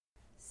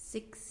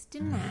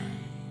69,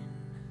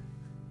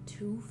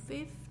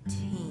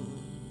 215,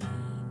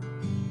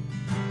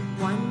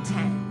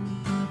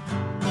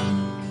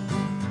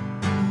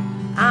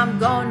 110. I'm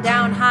going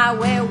down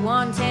Highway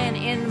 110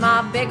 in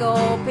my big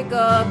old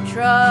pickup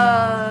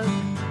truck.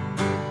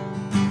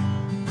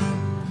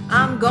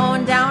 I'm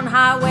going down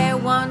Highway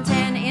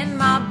 110 in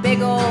my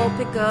big old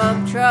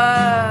pickup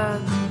truck.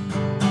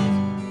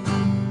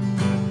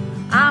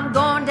 I'm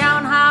going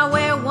down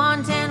Highway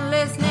 110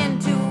 listening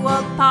to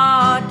a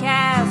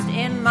podcast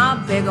in my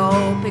big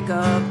old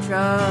pickup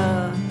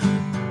truck.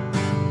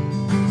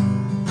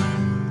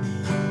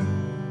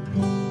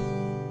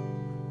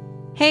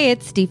 Hey,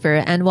 it's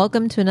Steefer, and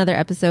welcome to another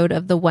episode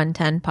of the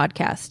 110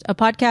 podcast, a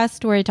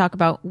podcast where I talk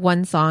about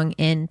one song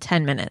in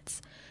 10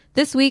 minutes.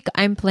 This week,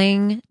 I'm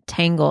playing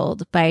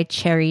Tangled by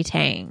Cherry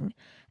Tang.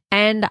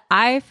 And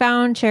I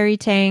found Cherry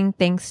Tang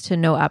thanks to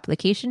no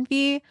application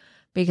fee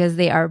because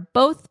they are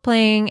both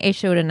playing a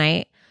show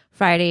tonight,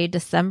 Friday,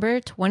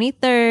 December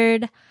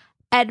 23rd,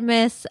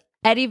 Edmas,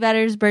 Eddie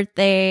Vedder's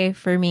birthday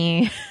for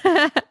me,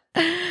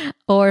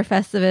 or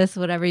Festivus,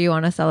 whatever you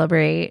want to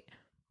celebrate.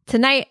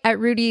 Tonight at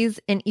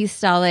Rudy's in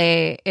East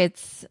LA,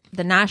 it's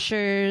the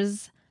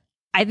Nashers.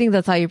 I think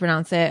that's how you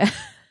pronounce it.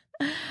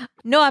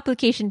 No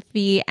application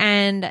fee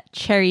and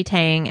Cherry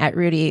Tang at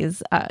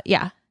Rudy's.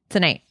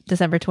 Tonight,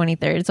 December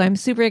 23rd. So I'm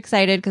super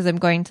excited because I'm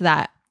going to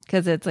that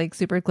because it's like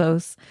super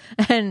close.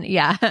 And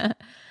yeah,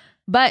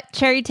 but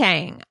Cherry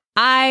Tang,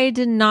 I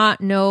did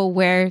not know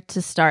where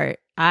to start.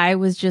 I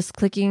was just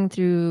clicking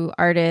through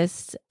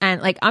artists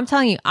and like, I'm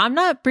telling you, I'm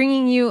not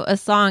bringing you a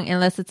song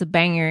unless it's a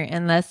banger,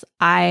 unless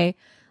I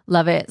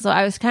love it. So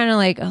I was kind of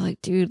like,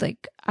 dude,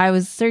 like I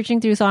was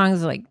searching through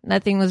songs, like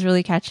nothing was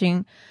really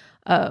catching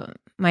my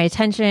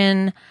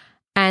attention.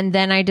 And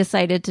then I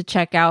decided to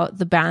check out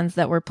the bands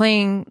that were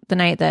playing the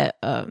night that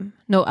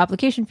no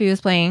application fee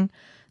was playing.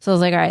 So I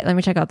was like, all right, let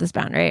me check out this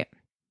band, right?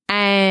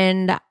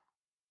 And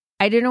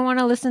I didn't want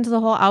to listen to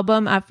the whole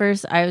album at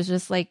first. I was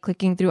just like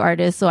clicking through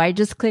artists. So I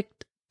just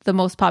clicked the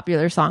most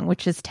popular song,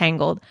 which is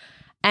Tangled.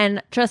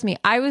 And trust me,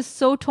 I was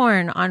so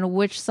torn on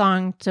which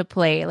song to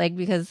play. Like,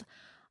 because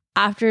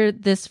after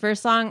this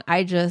first song,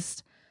 I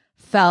just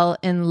fell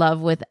in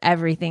love with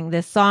everything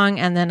this song.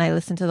 And then I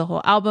listened to the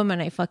whole album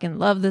and I fucking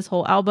love this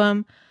whole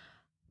album.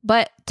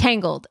 But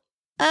Tangled,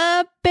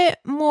 a bit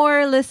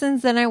more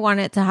listens than I want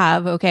it to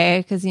have, okay?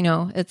 Because, you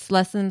know, it's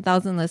less than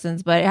 1,000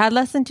 listens, but it had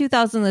less than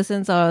 2,000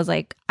 listens. So I was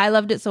like, I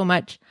loved it so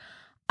much.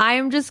 I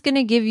am just going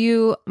to give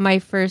you my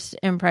first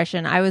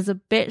impression. I was a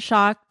bit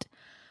shocked,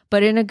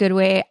 but in a good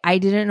way. I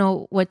didn't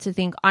know what to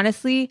think.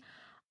 Honestly,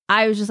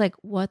 I was just like,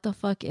 what the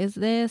fuck is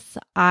this?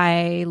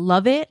 I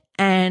love it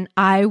and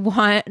I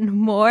want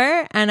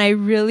more. And I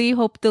really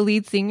hope the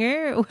lead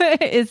singer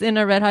is in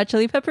a Red Hot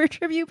Chili Pepper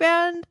tribute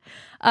band.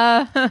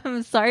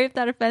 I'm sorry if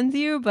that offends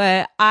you,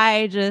 but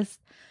I just,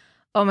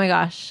 oh my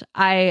gosh,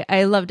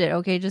 I loved it.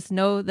 Okay, just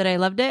know that I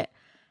loved it.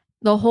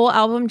 The whole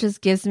album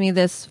just gives me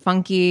this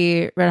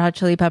funky Red Hot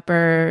Chili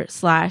Pepper /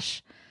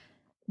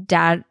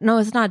 dad, no,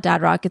 it's not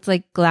dad rock, it's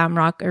like glam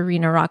rock,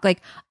 arena rock, like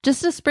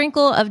just a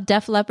sprinkle of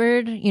Def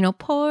Leppard, you know,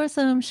 pour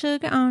some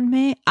sugar on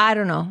me, I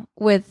don't know,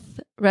 with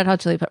Red Hot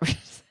Chili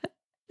Peppers.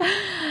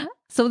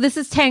 So this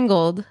is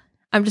Tangled.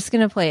 I'm just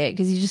gonna play it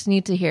because you just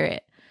need to hear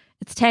it.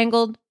 It's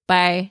Tangled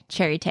by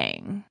Cherry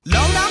Tang.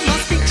 Lola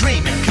must be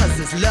dreaming, cause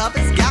this love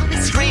has got me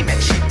screaming.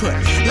 She put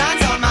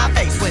lines on my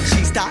face when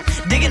she started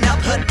digging up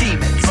her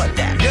demons. But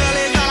that girl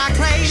is all I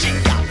claim. She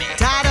got me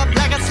tied up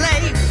like a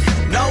slave.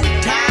 No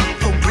time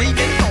for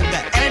breathing, for the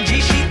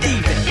energy she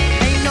thieving.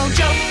 Ain't no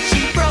joke,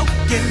 she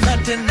broken,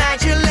 but tonight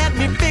you let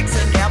me fix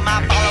it. Am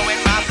I following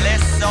my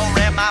bliss, or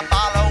am I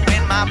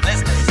following my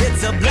bliss?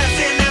 It's a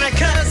blessing and a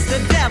curse,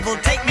 the devil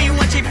take me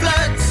when she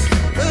flirts.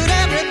 But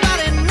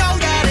everybody know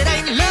that it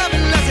ain't love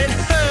unless it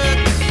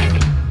hurts.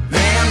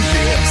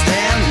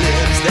 Them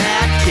lips,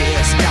 that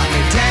kiss got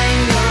me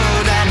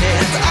tangled and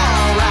it's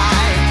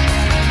alright.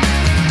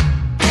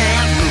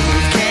 Can't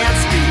move, can't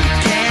speak,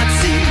 can't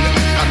see.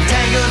 I'm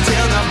tangled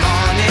till the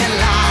morning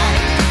light.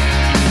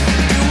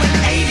 Doing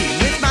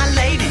 80 with my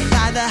lady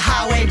by the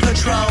highway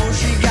patrol.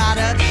 She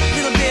got a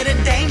little bit of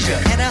danger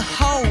and a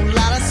whole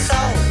lot of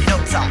soul. No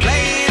talk,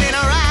 playing in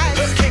her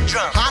eyes, kick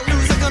drum, hot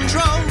losing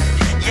control.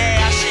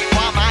 Yeah, she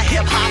want my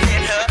hip hop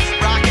in her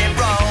rock and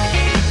roll.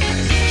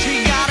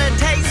 She got a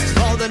taste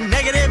for the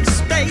negative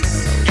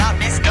space. Got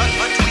me stuck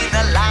between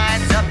the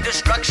lines of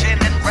destruction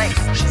and race.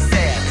 She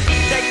said,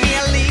 take me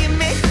or leave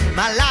me.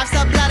 My life's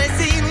a bloody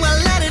scene, well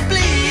let it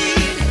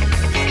bleed.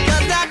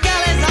 Cause that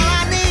girl is all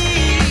I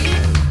need.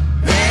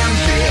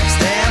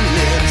 Them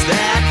lips,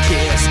 that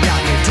kiss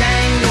got me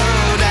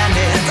tangled and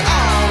it's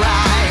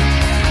alright.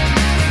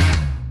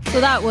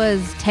 So that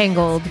was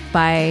Tangled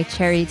by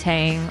Cherry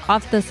Tang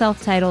off the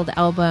self-titled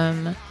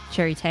album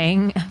Cherry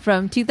Tang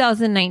from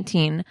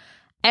 2019.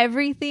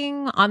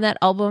 Everything on that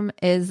album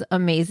is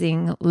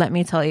amazing, let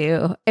me tell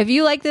you. If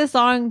you like this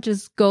song,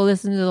 just go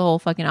listen to the whole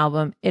fucking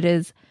album. It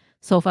is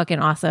so fucking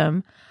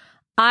awesome.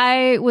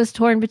 I was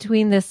torn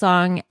between this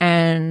song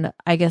and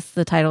I guess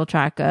the title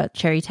track,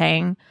 Cherry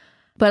Tang.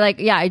 But like,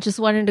 yeah, I just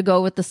wanted to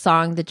go with the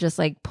song that just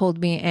like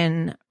pulled me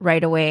in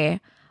right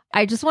away.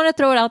 I just want to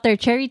throw it out there.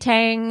 Cherry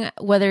Tang,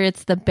 whether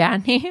it's the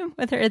band name,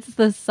 whether it's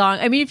the song.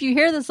 I mean, if you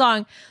hear the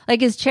song,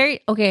 like is Cherry,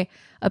 okay,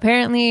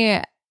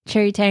 apparently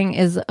Cherry Tang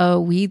is a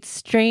weed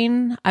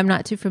strain. I'm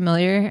not too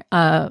familiar,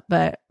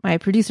 but my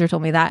producer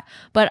told me that.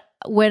 But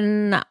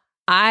when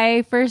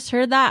I first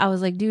heard that, I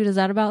was like, dude, is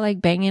that about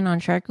like banging on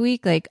Shark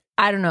Week? Like,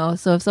 I don't know.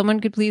 So if someone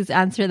could please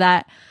answer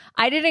that.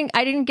 I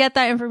didn't get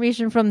that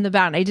information from the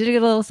band. I did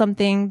get a little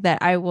something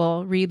that I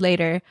will read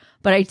later,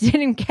 but I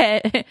didn't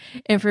get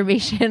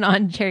information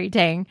on Cherry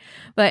Tang.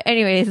 But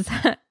anyways,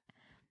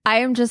 I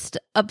am just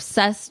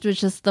obsessed with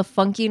just the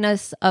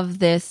funkiness of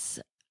this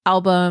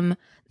album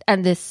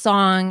and this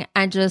song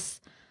and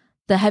just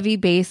the heavy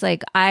bass.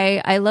 Like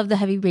I love the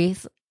heavy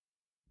bass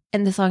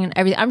in the song and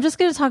everything. I'm just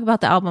going to talk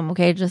about the album,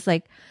 okay? Just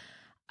like,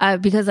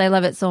 because I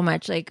love it so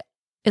much. Like,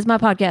 it's my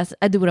podcast.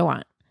 I do what I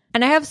want.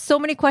 And I have so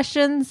many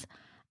questions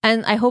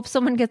and I hope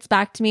someone gets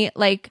back to me.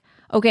 Like,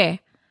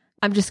 okay,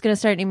 I'm just going to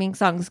start naming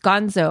songs.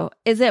 Gonzo.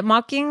 Is it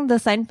mocking the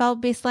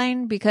Seinfeld bass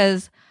line?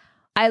 Because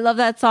I love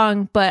that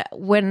song, but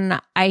when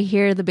I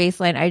hear the bass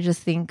line, I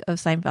just think of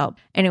Seinfeld.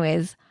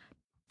 Anyways,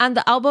 and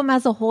the album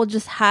as a whole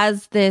just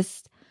has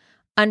this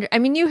I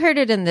mean, you heard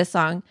it in this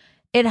song.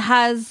 It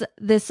has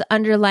this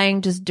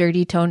underlying just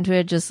dirty tone to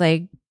it, just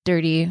like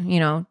dirty,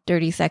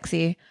 dirty,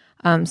 sexy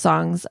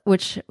songs,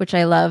 which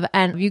I love.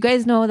 And you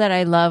guys know that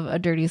I love a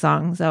dirty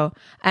song,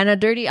 and a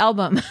dirty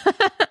album.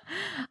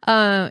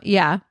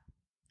 Yeah.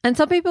 And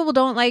some people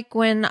don't like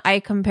when I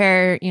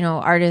compare,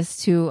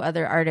 artists to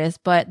other artists,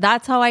 but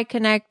that's how I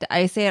connect.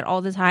 I say it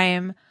all the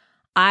time.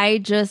 I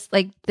just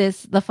like the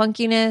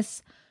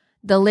funkiness,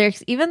 the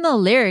lyrics, even the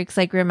lyrics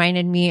like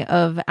reminded me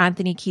of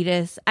Anthony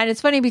Kiedis. And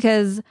it's funny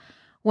because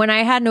when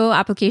I had no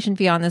application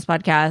fee on this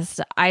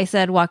podcast, I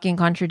said Walking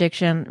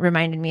Contradiction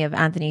reminded me of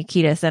Anthony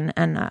Kiedis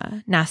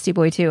and Nasty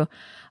Boy too.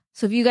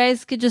 So if you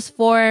guys could just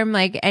form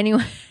like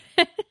anyone,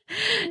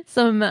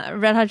 some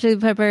Red Hot Chili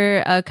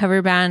Pepper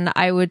cover band,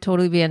 I would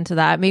totally be into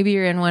that. Maybe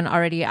you're in one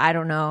already. I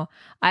don't know.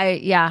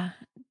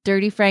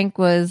 Dirty Frank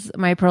was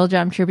my Pearl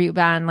Jam tribute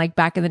band. Like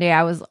back in the day,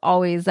 I was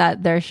always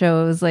at their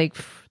shows like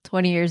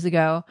 20 years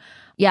ago.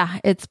 Yeah,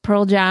 it's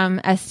Pearl Jam,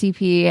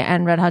 STP,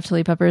 and Red Hot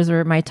Chili Peppers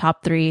were my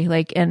top three,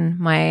 like in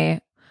my,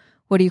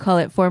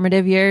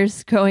 formative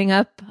years growing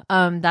up.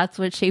 That's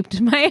what shaped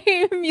my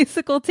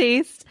musical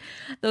taste,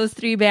 those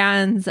three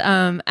bands.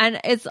 And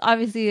it's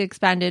obviously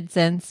expanded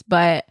since,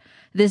 but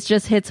this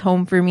just hits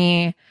home for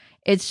me.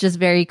 It's just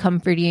very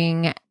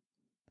comforting.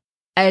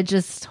 It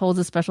just holds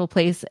a special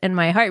place in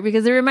my heart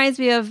because it reminds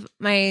me of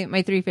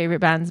my three favorite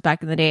bands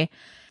back in the day.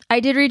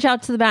 I did reach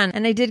out to the band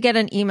and I did get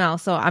an email,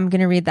 so I'm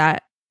going to read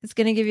that. It's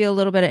going to give you a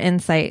little bit of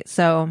insight.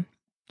 So,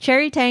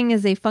 Cherry Tang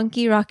is a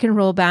funky rock and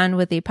roll band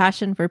with a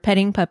passion for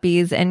petting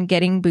puppies and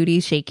getting booty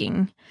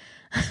shaking.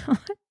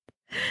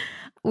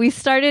 We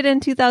started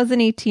in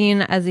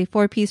 2018 as a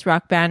 4-piece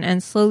rock band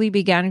and slowly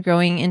began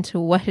growing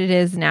into what it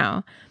is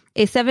now.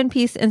 A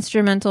 7-piece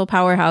instrumental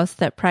powerhouse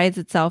that prides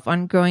itself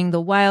on growing the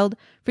wild,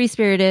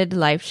 free-spirited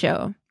live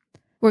show.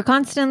 We're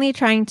constantly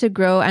trying to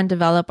grow and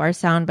develop our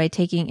sound by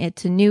taking it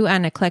to new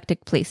and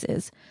eclectic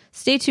places.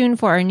 Stay tuned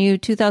for our new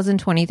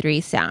 2023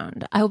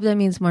 sound. I hope that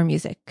means more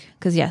music,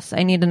 because yes,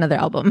 I need another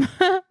album.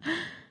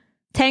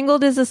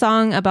 Tangled is a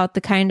song about the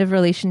kind of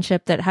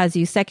relationship that has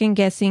you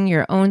second-guessing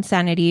your own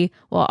sanity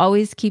while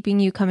always keeping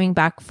you coming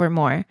back for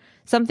more.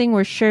 Something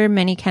we're sure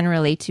many can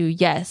relate to.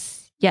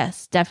 Yes,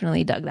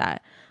 definitely dug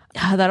that.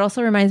 That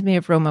also reminds me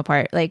of Roma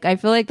Part. Like, I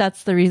feel like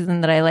that's the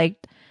reason that I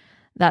liked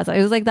that song.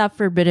 It was like that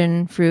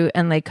forbidden fruit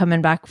and like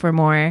coming back for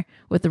more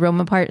with the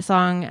Roma Part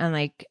song. And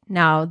like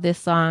now this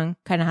song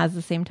kind of has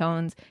the same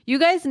tones. You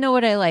guys know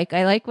what I like.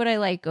 I like what I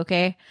like,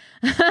 okay?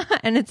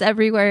 And it's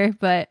everywhere.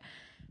 But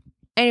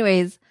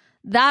anyways,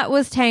 that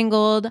was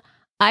Tangled.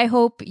 I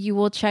hope you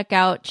will check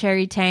out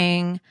Cherry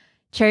Tang,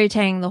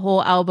 the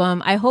whole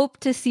album. I hope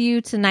to see you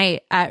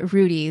tonight at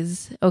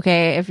Rudy's,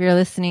 okay? If you're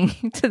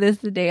listening to this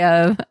the day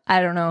of,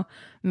 I don't know,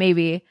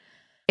 maybe.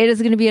 It is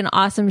going to be an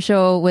awesome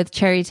show with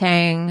Cherry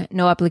Tang,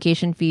 no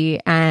application fee,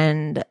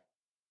 and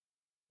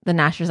the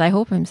Nashers. I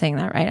hope I'm saying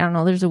that right. I don't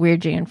know. There's a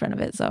weird J in front of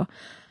it. So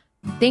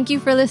thank you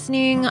for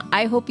listening.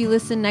 I hope you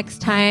listen next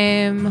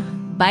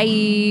time.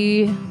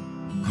 Bye.